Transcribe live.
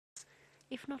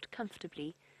if not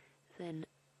comfortably, then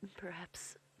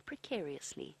perhaps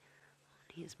precariously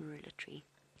on his marula tree.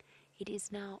 It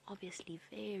is now obviously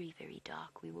very, very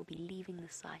dark. We will be leaving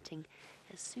the sighting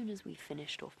as soon as we've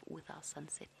finished off with our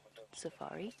sunset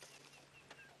safari.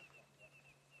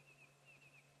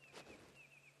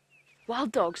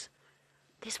 Wild dogs!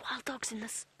 There's wild dogs in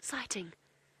this sighting.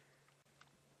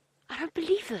 I don't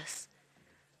believe this.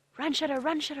 Run, Shadow,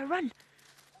 run, Shadow, run!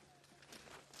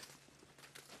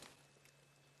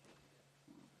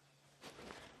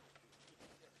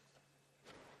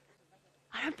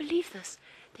 I don't believe this.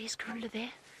 There's Karula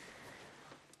there.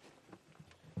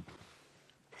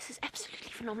 This is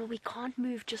absolutely phenomenal. We can't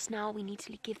move just now. We need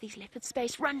to give these leopards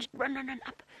space. Run, run, run, run,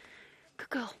 up. Good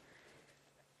girl.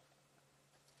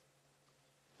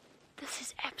 This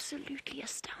is absolutely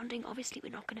astounding. Obviously,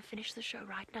 we're not going to finish the show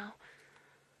right now.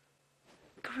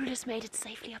 Karula's made it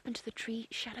safely up into the tree.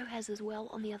 Shadow has as well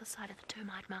on the other side of the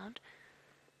termite mound.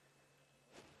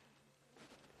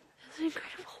 This is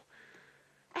incredible.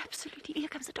 Absolutely. Here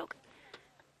comes the dog.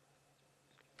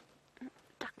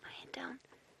 Duck my head down.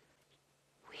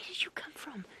 Where did you come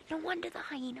from? No wonder the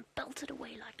hyena belted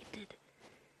away like it did.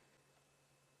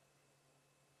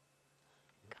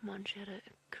 Come on, Shadow.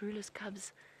 Karula's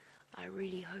cubs, I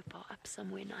really hope, are up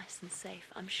somewhere nice and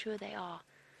safe. I'm sure they are.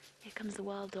 Here comes the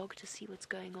wild dog to see what's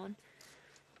going on.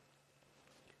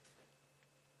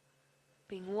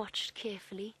 Being watched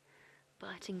carefully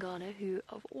by Tingana, who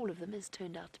of all of them has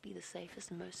turned out to be the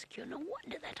safest and most secure. No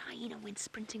wonder that hyena went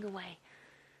sprinting away.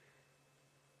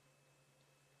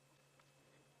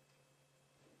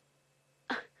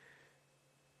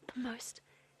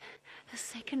 The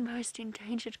second most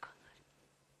endangered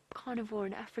carnivore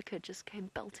in Africa just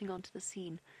came belting onto the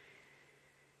scene.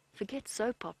 Forget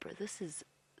soap opera, this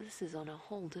is on a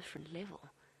whole different level.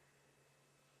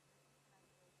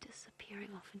 Disappearing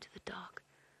off into the dark.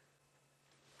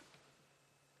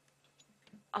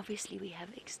 Obviously we have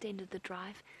extended the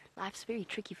drive. Life's very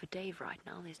tricky for Dave right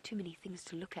now. There's too many things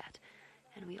to look at.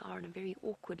 And we are on a very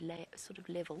awkward sort of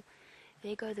level.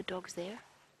 There go the dogs there.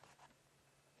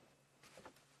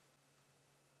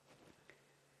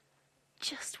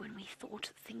 Just when we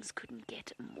thought things couldn't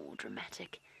get more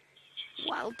dramatic,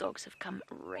 wild dogs have come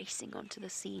racing onto the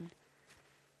scene.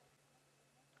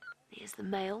 There's the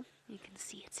male. You can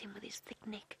see it's him with his thick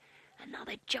neck. And now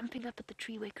they're jumping up at the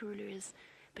tree where Karula is.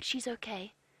 But she's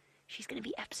okay. She's going to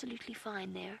be absolutely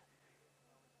fine there.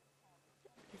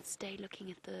 Let's stay looking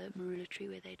at the marula tree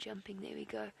where they're jumping. There we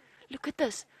go. Look at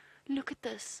this. Look at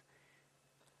this.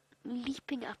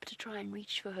 Leaping up to try and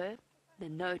reach for her.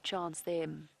 There's no chance there,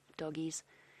 doggies.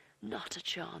 Not a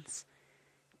chance.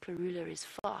 Karula is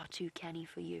far too canny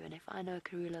for you. And if I know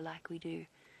Karula like we do,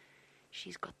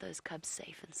 she's got those cubs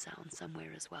safe and sound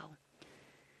somewhere as well.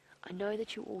 I know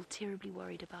that you're all terribly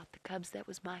worried about the cubs. That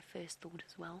was my first thought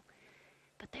as well.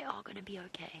 But they are going to be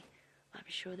okay. I'm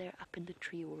sure they're up in the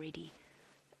tree already.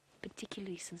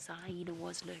 Particularly since the hyena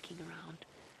was lurking around.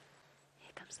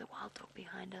 Here comes the wild dog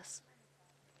behind us.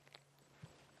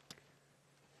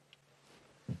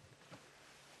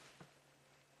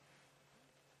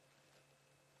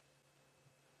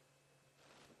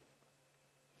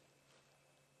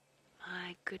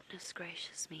 My goodness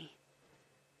gracious me.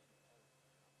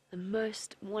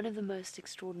 One of the most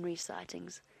extraordinary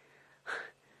sightings.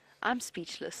 I'm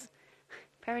speechless.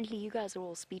 Apparently you guys are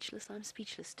all speechless. I'm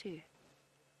speechless too.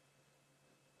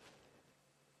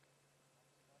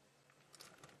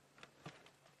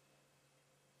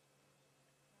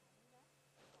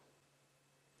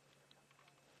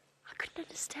 I couldn't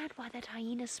understand why that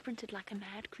hyena sprinted like a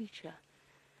mad creature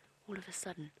all of a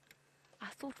sudden. I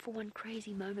thought for one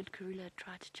crazy moment Karula had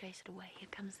tried to chase it away. Here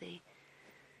comes the...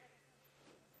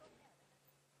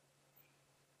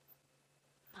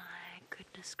 My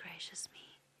goodness gracious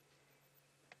me.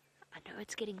 I know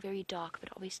it's getting very dark, but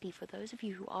obviously for those of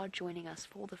you who are joining us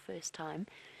for the first time,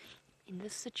 in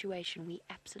this situation we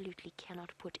absolutely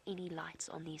cannot put any lights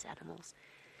on these animals.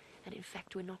 And in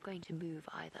fact we're not going to move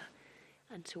either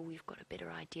until we've got a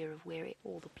better idea of where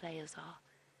all the players are.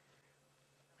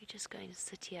 We're just going to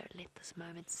sit here and let this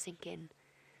moment sink in.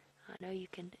 I know you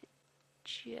can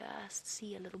just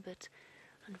see a little bit.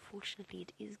 Unfortunately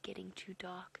it is getting too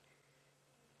dark.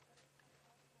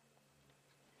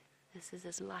 This is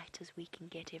as light as we can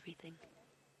get everything.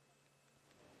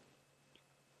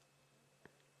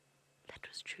 That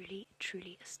was truly,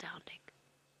 truly astounding.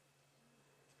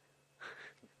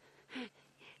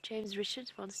 James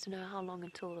Richard wants to know how long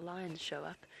until the lions show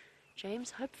up.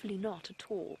 James, hopefully not at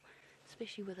all,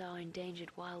 especially with our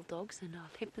endangered wild dogs and our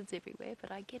leopards everywhere,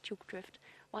 but I get your drift.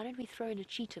 Why don't we throw in a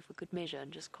cheetah for good measure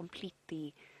and just complete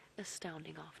the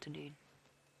astounding afternoon?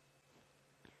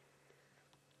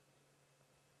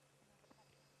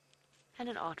 And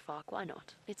an aardvark, why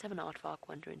not? Let's have an aardvark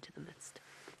wander into the midst,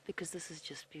 because this has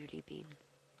just purely been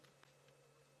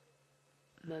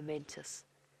momentous.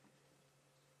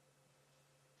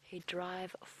 A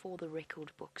drive for the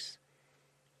record books.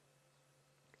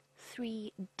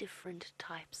 3 different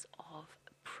types of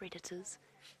predators,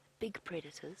 big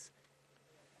predators,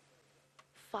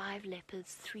 5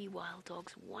 leopards, 3 wild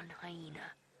dogs, 1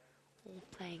 hyena, all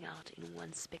playing out in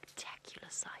one spectacular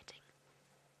sighting.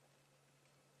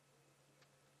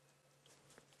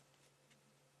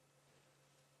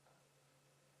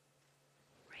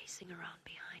 Racing around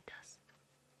behind us.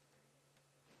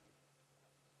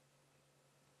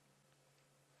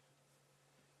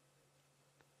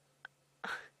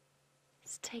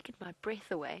 It's taken my breath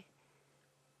away.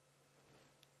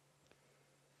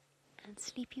 And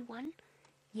Sleepy One?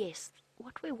 Yes,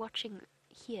 what we're watching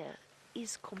here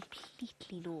is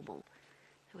completely normal.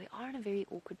 We are in a very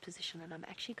awkward position, and I'm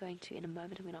actually going to, in a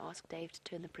moment, I'm going to ask Dave to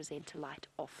turn the presenter light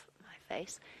off my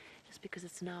face, just because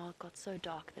it's now got so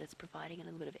dark that it's providing a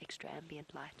little bit of extra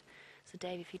ambient light. So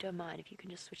Dave, if you don't mind, if you can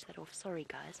just switch that off. Sorry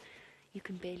guys, you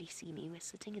can barely see me, we're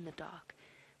sitting in the dark,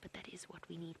 but that is what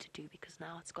we need to do, because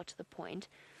now it's got to the point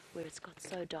where it's got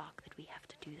so dark that we have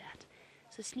to do that.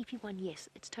 So Sleepy One, yes,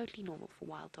 it's totally normal for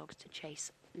wild dogs to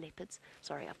chase leopards.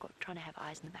 Sorry, trying to have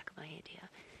eyes in the back of my head here.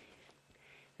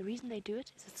 The reason they do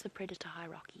it is it's the predator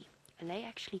hierarchy, and they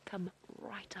actually come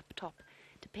right up top.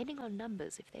 Depending on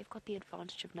numbers, if they've got the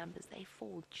advantage of numbers, they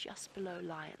fall just below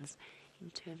lions in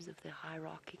terms of the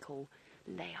hierarchical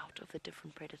layout of the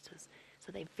different predators.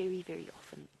 So they very, very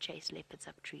often chase leopards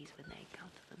up trees when they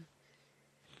encounter them,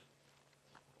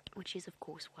 which is, of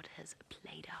course, what has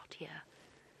played out here.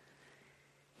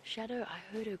 Shadow,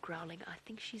 I heard her growling. I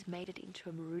think she's made it into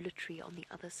a marula tree on the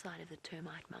other side of the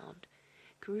termite mound.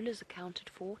 Karula's accounted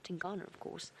for. Tingana, of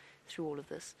course, through all of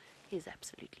this, is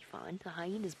absolutely fine. The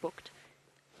hyena's booked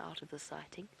out of the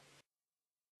sighting.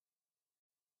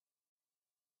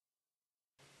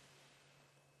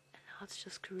 And now it's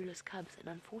just Karula's cubs, and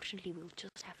unfortunately we'll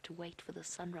just have to wait for the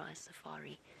sunrise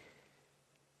safari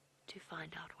to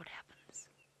find out what happens.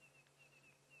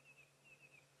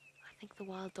 I think the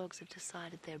wild dogs have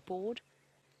decided they're bored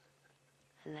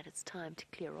and that it's time to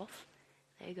clear off.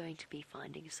 They're going to be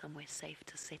finding somewhere safe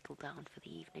to settle down for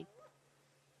the evening.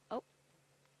 Oh,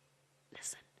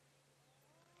 listen.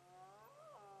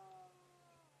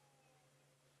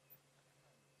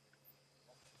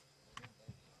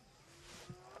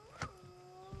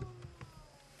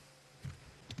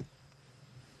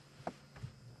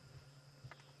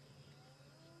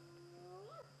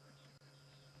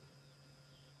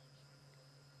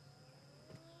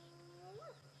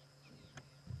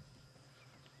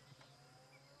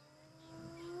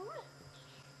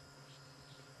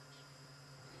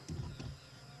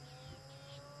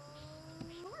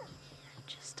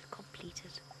 Just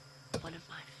completed one of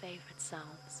my favorite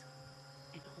sounds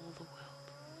in all the world.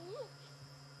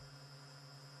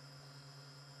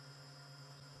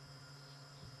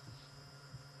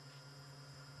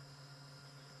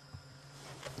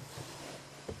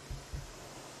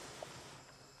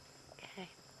 Okay,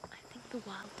 I think the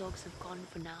wild dogs have gone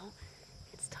for now.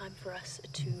 It's time for us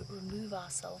to remove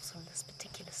ourselves from this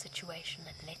particular situation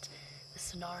and let the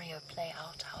scenario play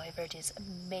out however it is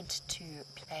meant to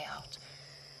play out.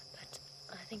 But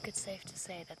I think it's safe to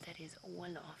say that that is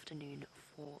one afternoon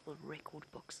for the record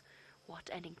books. What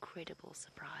an incredible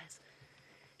surprise.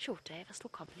 Sure, Dave, I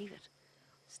still can't believe it.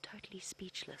 It's totally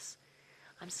speechless.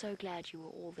 I'm so glad you were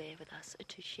all there with us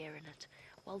to share in it.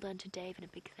 Well done to Dave, and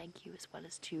a big thank you as well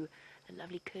as to the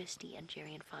lovely Kirsty and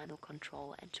Jerry in Final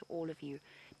Control, and to all of you.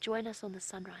 Join us on the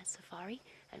Sunrise Safari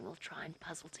and we'll try and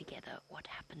puzzle together what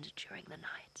happened during the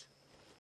night.